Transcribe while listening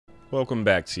Welcome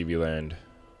back, TV Land.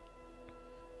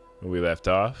 When we left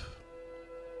off,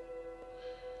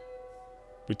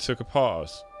 we took a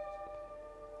pause.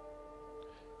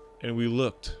 And we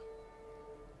looked.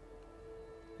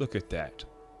 Look at that.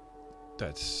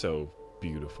 That's so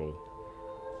beautiful.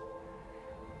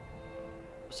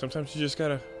 Sometimes you just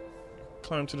gotta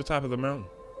climb to the top of the mountain.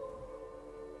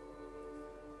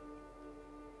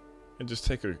 And just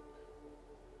take a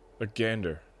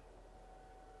gander.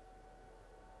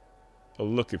 A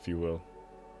look, if you will.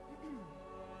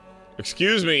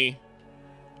 Excuse me.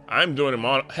 I'm doing a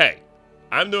monologue. Hey,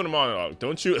 I'm doing a monologue.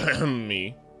 Don't you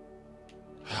me.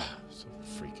 So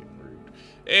freaking rude.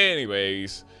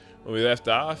 Anyways, when we left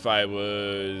off, I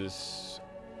was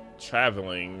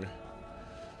traveling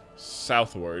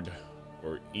southward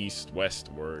or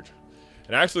east-westward.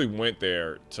 And I actually went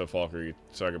there to Phorze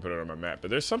so I could put it on my map. But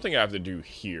there's something I have to do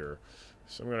here.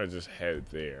 So I'm going to just head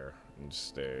there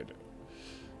instead.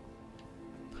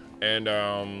 And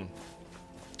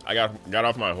I got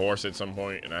off my horse at some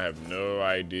point, and I have no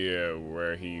idea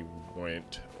where he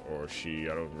went or she.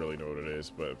 I don't really know what it is,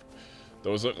 but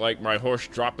those look like my horse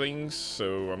droppings,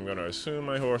 so I'm gonna assume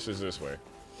my horse is this way.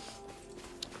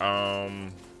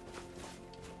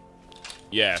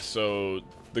 Yeah, so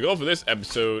the goal for this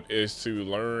episode is to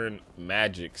learn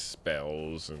magic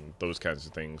spells and those kinds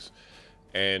of things.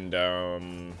 And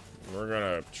we're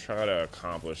gonna try to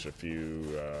accomplish a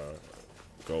few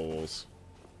goals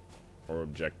or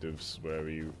objectives, whatever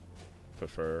you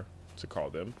prefer to call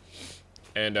them.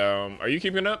 And are you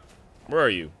keeping up? Where are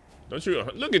you? Don't you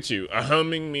look at you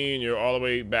humming me and you're all the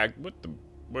way back. What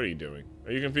are you doing?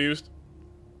 Are you confused?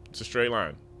 It's a straight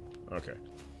line. Okay.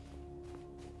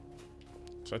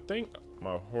 So I think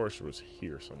my horse was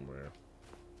here somewhere.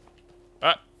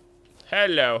 Ah,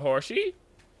 hello, horsey.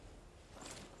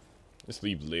 Let's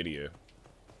leave Lydia.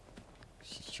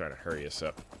 She's trying to hurry us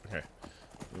up. Okay.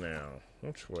 Now,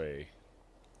 which way?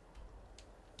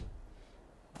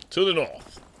 To the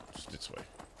north. Just this way.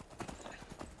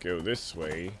 Go this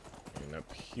way. And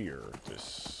up here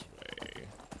this way.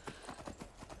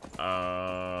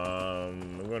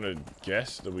 I'm gonna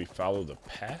guess that we follow the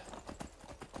path.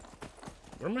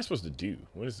 What am I supposed to do?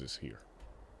 What is this here?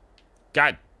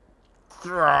 God!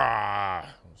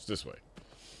 It's this way.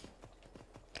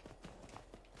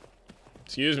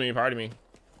 Excuse me, pardon me.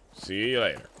 See you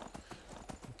later.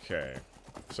 Okay.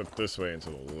 It's up this way and to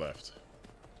the left.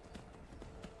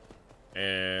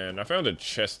 And I found a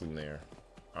chest in there.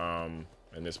 In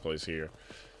this place here.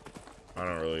 I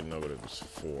don't really know what it was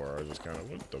for. I just kind of,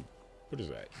 what is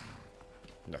that?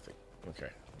 Nothing. Okay.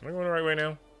 Am I going the right way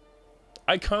now?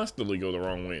 I constantly go the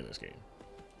wrong way in this game.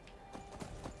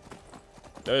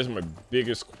 That is my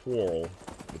biggest quarrel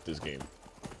with this game.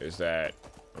 Is that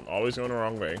I'm always going the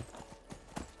wrong way.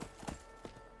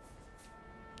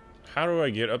 How do I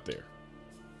get up there?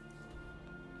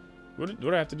 What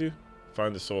do I have to do?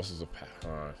 Find the sources of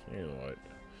power. You know what?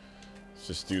 Let's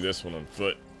just do this one on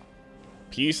foot.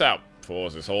 Peace out,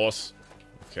 Phorze horse.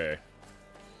 Okay.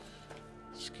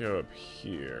 Let's go up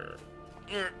here.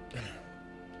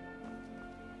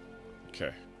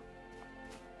 Okay.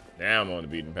 Now I'm on the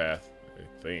beaten path, I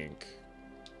think.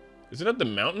 Is it up the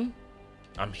mountain?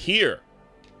 I'm here.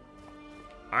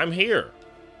 I'm here.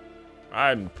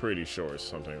 I'm pretty sure it's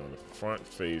something on the front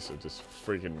face of this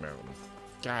freaking mountain.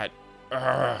 God.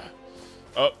 Ugh.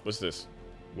 Oh, what's this?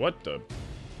 What the?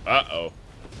 Uh-oh.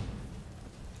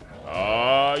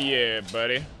 Oh, yeah,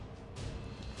 buddy.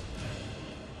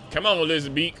 Come on,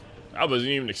 Elizabeth. I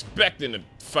wasn't even expecting to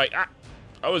fight.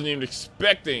 I wasn't even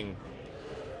expecting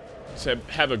to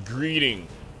have a greeting.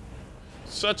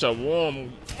 Such a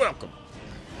warm welcome.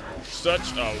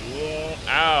 Such a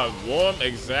warm,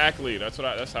 exactly. That's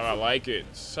how I like it.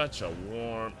 Such a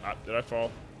warm. Did I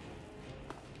fall?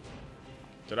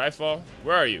 Did I fall?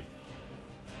 Where are you?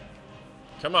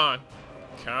 Come on.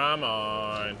 Come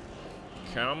on.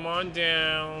 Come on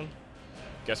down.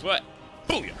 Guess what?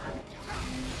 Booyah!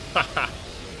 Haha.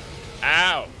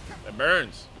 Ow! That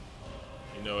burns.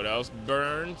 You know what else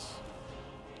burns?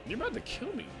 You're about to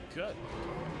kill me. Good.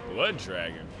 Blood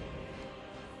dragon.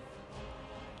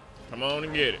 Come on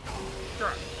and get it.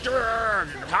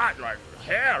 Hot like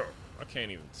hell. I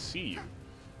can't even see you.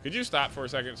 Could you stop for a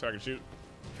second so I can shoot?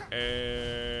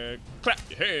 And clap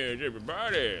your hands,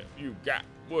 everybody. You got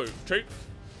what it takes.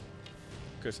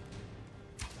 Because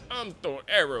I'm throwing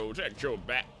arrows at your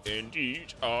back, and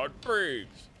these are the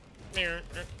bricks.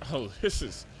 Oh, this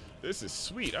is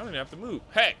sweet. I don't even have to move.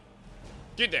 Hey,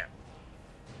 get down.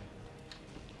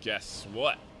 Guess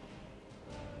what?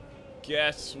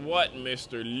 Guess what,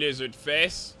 Mr. Lizard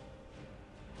Face?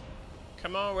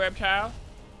 Come on, reptile.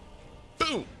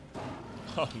 Boom.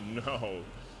 Oh no.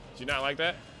 Did you not like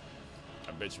that?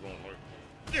 I bet you won't work.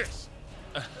 Yes!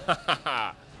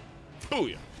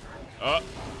 Booyah!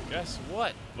 Guess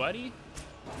what, buddy?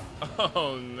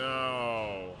 Oh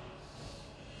no.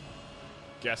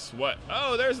 Guess what?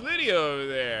 Oh, there's Lydia over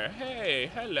there. Hey,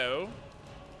 hello.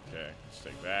 Okay, let's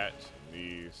take that.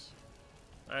 These.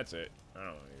 That's it. I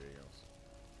don't want anything else.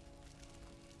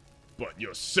 But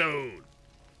your soul.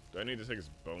 Do I need to take his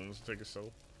bones to take his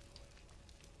soul?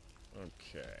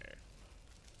 Okay.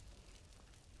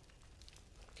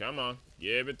 Come on,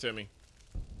 give it to me.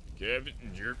 Give it.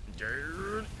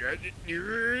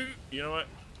 You know what?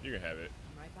 You can have it.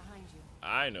 I'm right behind you.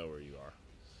 I know where you are.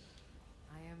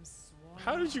 I am sworn.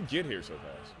 How did you get here so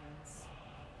fast?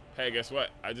 Hey, guess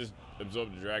what? I just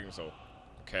absorbed the dragon soul.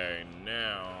 Okay,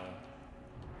 now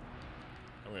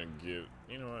I'm gonna give.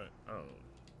 You know what? I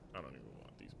don't even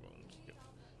want these bones.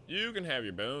 You can have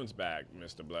your bones back,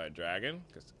 Mr. Blood Dragon,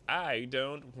 because I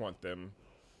don't want them.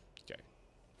 Okay.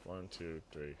 1, 2,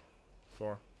 3,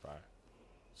 4, 5,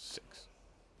 6.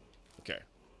 Okay.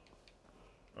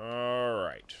 All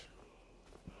right.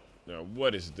 Now,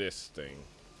 what is this thing?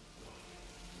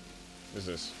 What is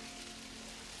this?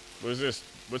 What is this?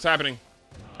 What's happening?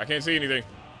 I can't see anything.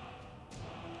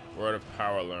 Word of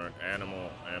power learned. Animal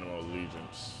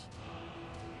allegiance.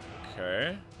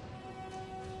 Okay.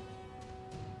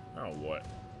 Oh, what?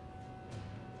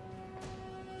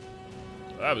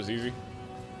 Well, that was easy.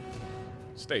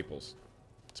 Staples.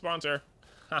 Sponsor.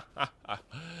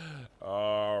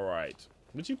 All right.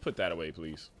 Would you put that away,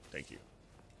 please? Thank you.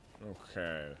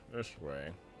 Okay, this way.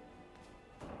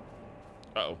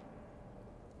 Uh-oh.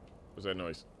 What's that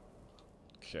noise?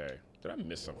 Okay. Did I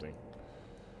miss something?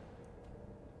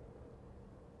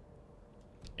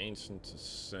 Ancient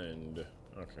Ascend.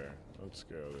 Okay, let's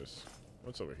go this.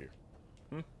 What's over here?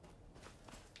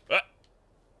 Ah!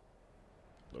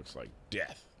 Looks like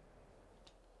death.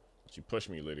 Don't you push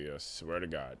me, Lydia. I swear to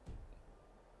God.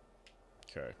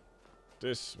 Okay.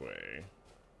 This way.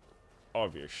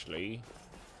 Obviously.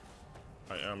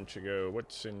 I am to go.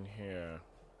 What's in here?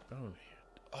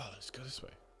 Oh, let's go this way.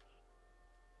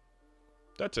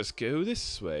 Let us go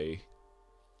this way.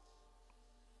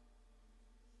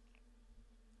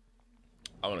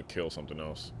 I want to kill something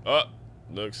else. Oh,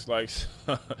 looks like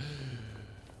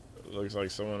looks like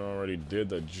someone already did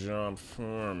the jump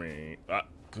for me. Ah,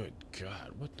 good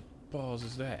God, what the balls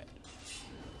is that?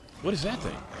 What is that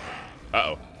thing?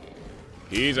 Uh-oh.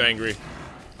 He's angry.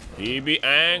 He be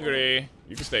angry.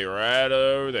 You can stay right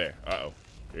over there. Uh-oh.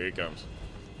 Here he comes.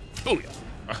 Booyah.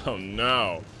 Oh,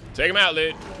 no. Take him out,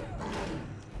 Lid.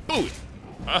 Booyah.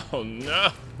 Oh,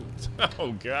 no.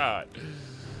 Oh, God.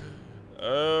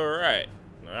 All right.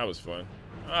 That was fun.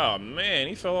 Oh, man.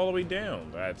 He fell all the way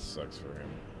down. That sucks for him.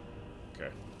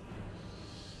 Okay.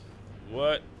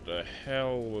 What the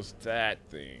hell was that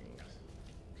thing?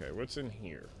 Okay, what's in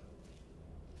here?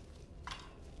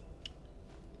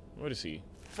 What is he?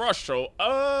 Frost troll.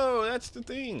 Oh, that's the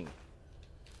thing.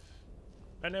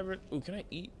 I never. Ooh, can I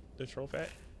eat the troll fat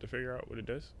to figure out what it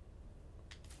does?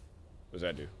 What does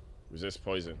that do? Resist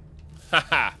poison.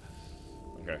 Haha.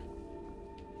 Okay.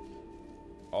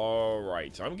 All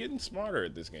right. So I'm getting smarter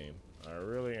at this game. I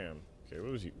really am. Okay.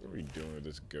 What were you doing with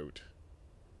this goat?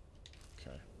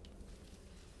 Okay.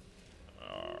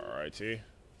 All righty.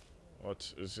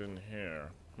 What is in here?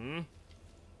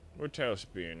 What else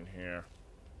be in here?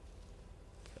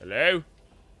 Hello?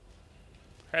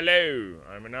 Hello,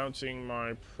 I'm announcing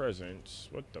my presence.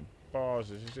 What the balls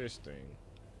is this thing?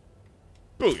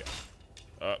 Booyah!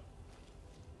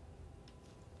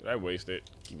 Did I waste it?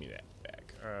 Give me that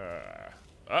back.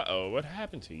 Uh-oh, what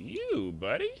happened to you,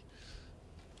 buddy?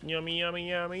 Yummy, yummy,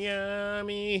 yummy,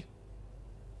 yummy.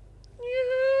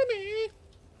 Yummy.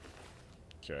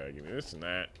 Okay, give me this and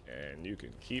that, and you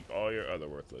can keep all your other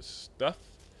worthless stuff.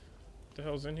 What the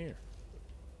hell's in here?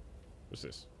 What's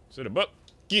this? Is it a book?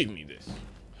 Give me this.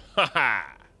 Haha.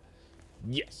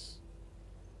 Yes.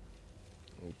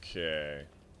 Okay.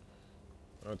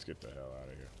 Let's get the hell out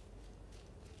of here.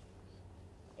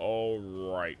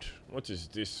 Alright. What is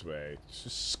this way? This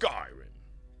is Skyrim.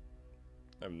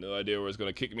 I have no idea where it's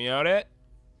going to kick me out at.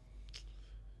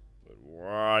 But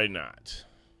why not?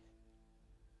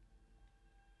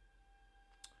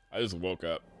 I just woke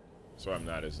up, so I'm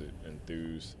not as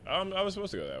enthused. I was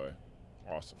supposed to go that way.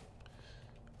 Awesome.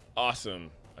 Awesome.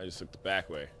 I just took the back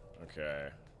way. Okay.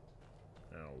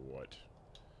 Now what?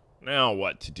 Now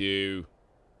what to do?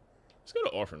 Let's go to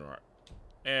Orphan Rock.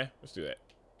 Let's do that.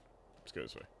 Let's go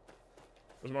this way.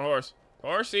 Where's my horse?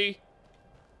 Horsey!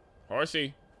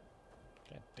 Horsey!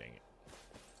 God dang it.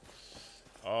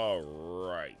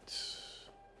 Alright.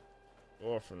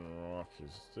 Orphan Rock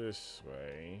is this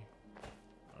way.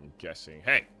 I'm guessing.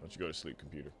 Hey, don't you go to sleep,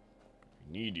 computer.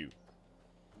 I need you.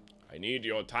 I need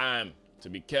your time to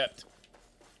be kept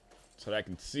so that I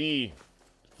can see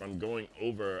if I'm going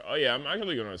over. Oh yeah, I'm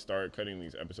actually gonna start cutting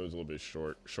these episodes a little bit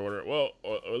shorter. Well,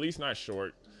 or at least not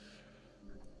short,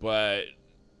 but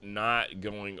not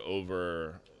going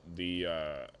over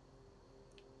the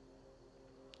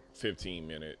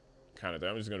 15-minute kind of thing.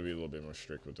 I'm just gonna be a little bit more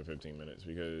strict with the 15 minutes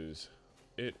because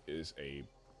it is a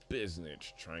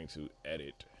business trying to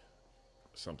edit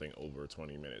something over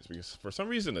 20 minutes because for some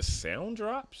reason the sound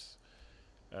drops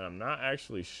and I'm not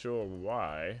actually sure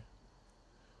why,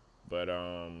 but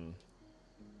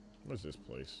what's this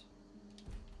place?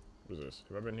 What is this?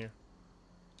 Have I been here?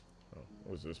 Oh,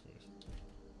 what's this place?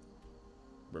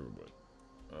 Riverwood.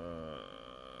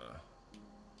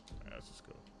 Let's just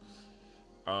go.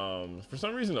 For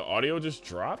some reason the audio just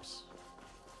drops.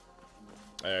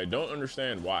 I don't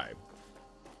understand why.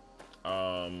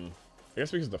 I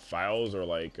guess because the files are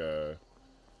like, I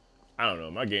don't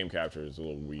know. My game capture is a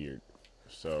little weird.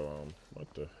 So,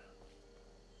 what the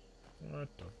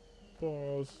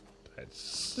balls? That's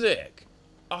sick.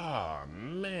 Ah,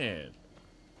 man.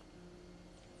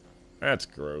 That's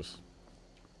gross.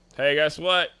 Hey, guess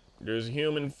what? There's a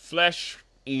human flesh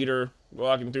eater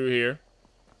walking through here.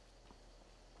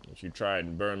 Don't you try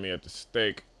and burn me at the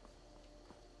stake.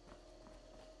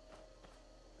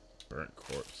 Burnt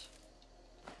corpse.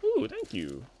 Ooh, thank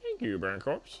you. Thank you, burnt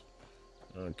corpse.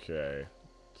 Okay.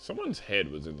 Someone's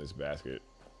head was in this basket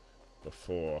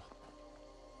before.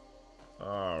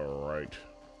 Alright.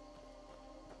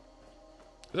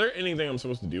 Is there anything I'm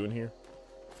supposed to do in here?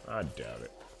 I doubt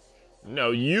it.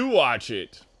 No, you watch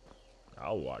it.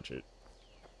 I'll watch it.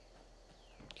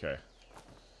 Okay.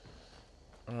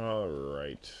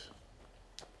 Alright.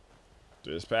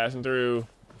 Just passing through.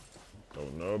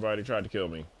 Don't nobody tried to kill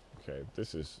me. Okay,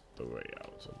 this is the way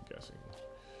out, so I'm guessing.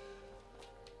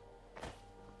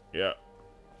 Yep.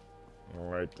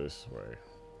 Right this way.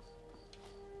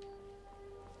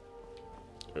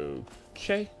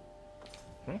 Okay.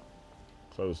 Huh?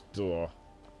 Closed door.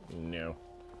 No.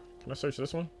 Can I search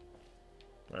this one?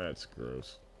 That's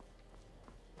gross.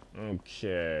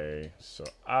 Okay. So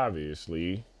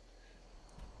obviously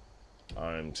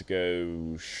I'm to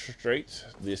go straight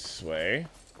this way.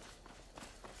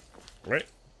 Right?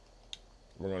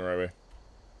 We're going the right way.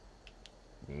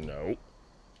 No.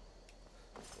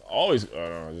 Always. Oh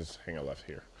no, just hang a left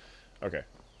here. Okay.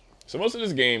 So most of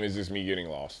this game is just me getting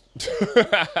lost.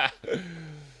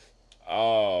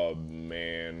 Oh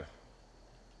man.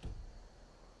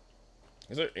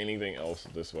 Is there anything else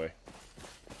this way?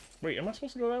 Wait, am I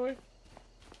supposed to go that way?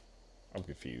 I'm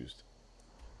confused.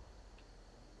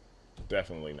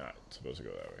 Definitely not supposed to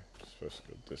go that way. I'm supposed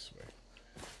to go this way.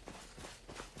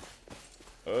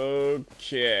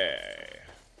 Okay.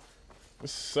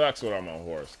 This sucks when I'm on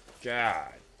horse.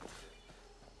 God.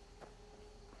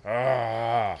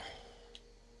 Ah.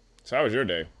 So how was your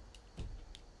day?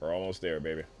 We're almost there,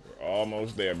 baby. We're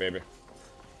almost there, baby.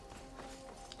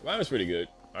 Mine was pretty good.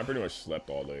 I pretty much slept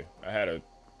all day. I had a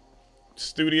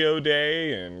studio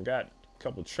day and got a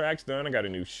couple tracks done. I got a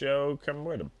new show coming.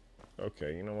 Where the...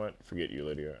 Okay, you know what? Forget you,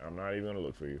 Lydia. I'm not even gonna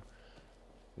look for you.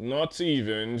 Not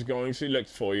even going to look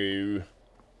for you.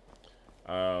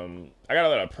 I got a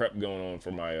lot of prep going on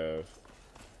for my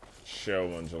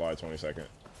show on July 22nd,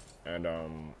 and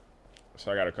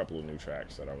so I got a couple of new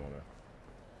tracks that I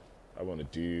wanna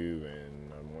do,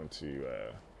 and I want to you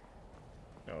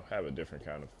know, have a different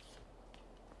kind of.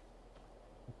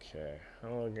 Okay,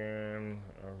 hello again.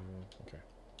 Okay,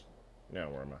 now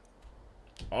where am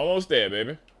I? Almost there,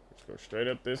 baby. Let's go straight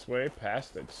up this way,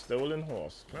 past that stolen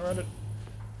horse. Can I ride it?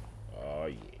 Oh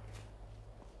yeah.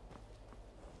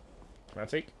 Can I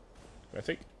take? Can I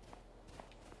take?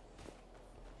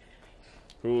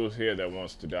 Who's here that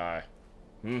wants to die?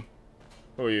 Hmm?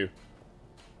 Who are you?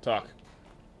 Talk.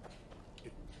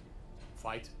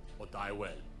 Fight or die well.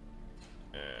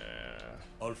 How do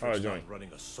I Ulfric's join? not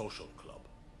running a social club.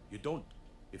 You don't.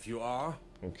 If you are,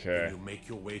 Okay. then you make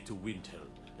your way to Windhill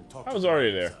and talk I to was the man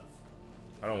already there. himself.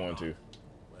 I don't want to.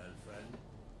 Well, friend,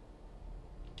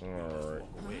 you Alright.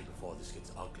 must walk away before this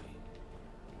gets ugly.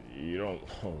 You don't.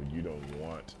 Oh, you don't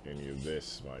want any of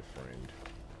this, my friend.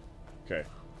 Okay.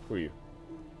 Who are you?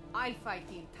 I'll fight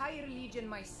the entire Legion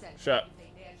myself. Shut. if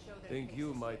they dare show their Think faces.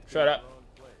 you might. Shut up.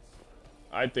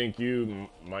 I think you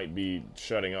might be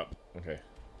shutting up. Okay.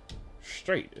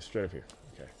 Straight. It's straight up here.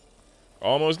 Okay.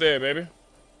 Almost there, baby.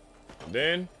 And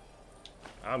then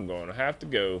I'm going to have to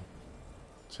go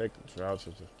take the droughts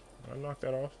of the... Did I knock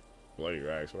that off? Bloody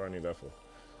rags. What do I need that for?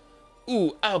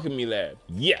 Ooh, alchemy lab.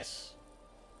 Yes.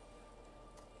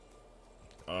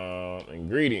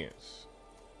 Ingredients.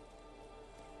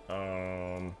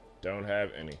 Don't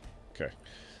have any. Okay.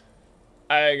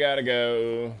 I gotta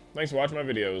go. Thanks for watching my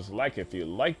videos. Like if you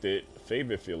liked it.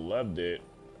 Favorite if you loved it.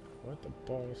 What the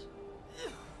balls?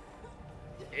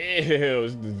 Ew,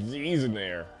 there's disease in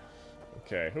there.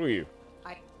 Okay, who are you?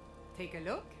 Take a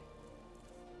look.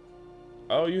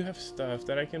 Oh, you have stuff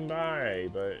that I can buy,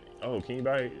 but oh, can you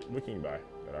buy? What can you buy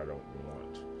that I don't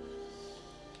want?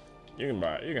 You can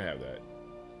buy. You can have that.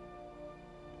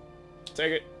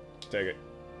 Take it. Take it.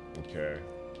 Okay.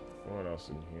 What else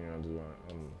in here?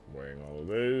 I'm wearing all of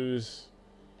those.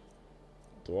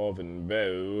 Dwarven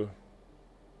bow.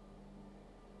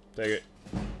 Take it.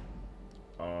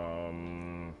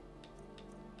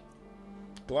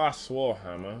 Glass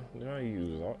warhammer. Did I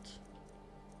use that?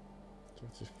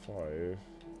 35.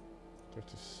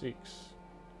 36.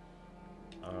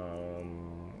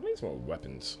 Need more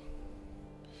weapons.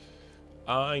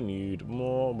 I need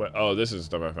more. But oh, this is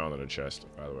stuff I found in the chest.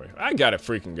 By the way, I gotta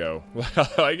freaking go.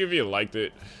 Like if you liked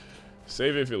it,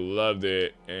 save it if you loved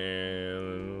it,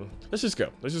 and let's just go.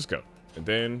 Let's just go, and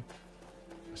then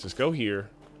let's just go here,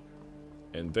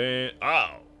 and then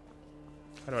oh,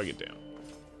 how do I get down?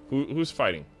 Who's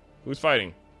fighting? Who's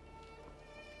fighting?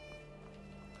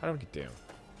 How do I get down?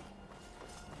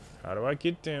 How do I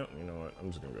get down? You know what? I'm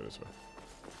just gonna go this way.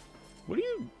 What do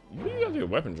you got your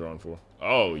weapon drawn for?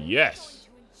 Oh yes.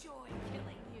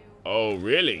 Oh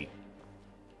really?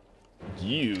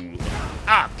 You?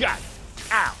 Ah God!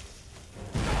 Ow!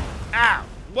 Ow!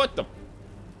 What the?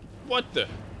 What the?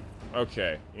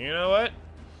 Okay. You know what?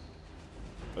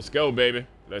 Let's go, baby.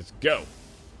 Let's go.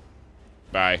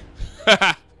 Bye.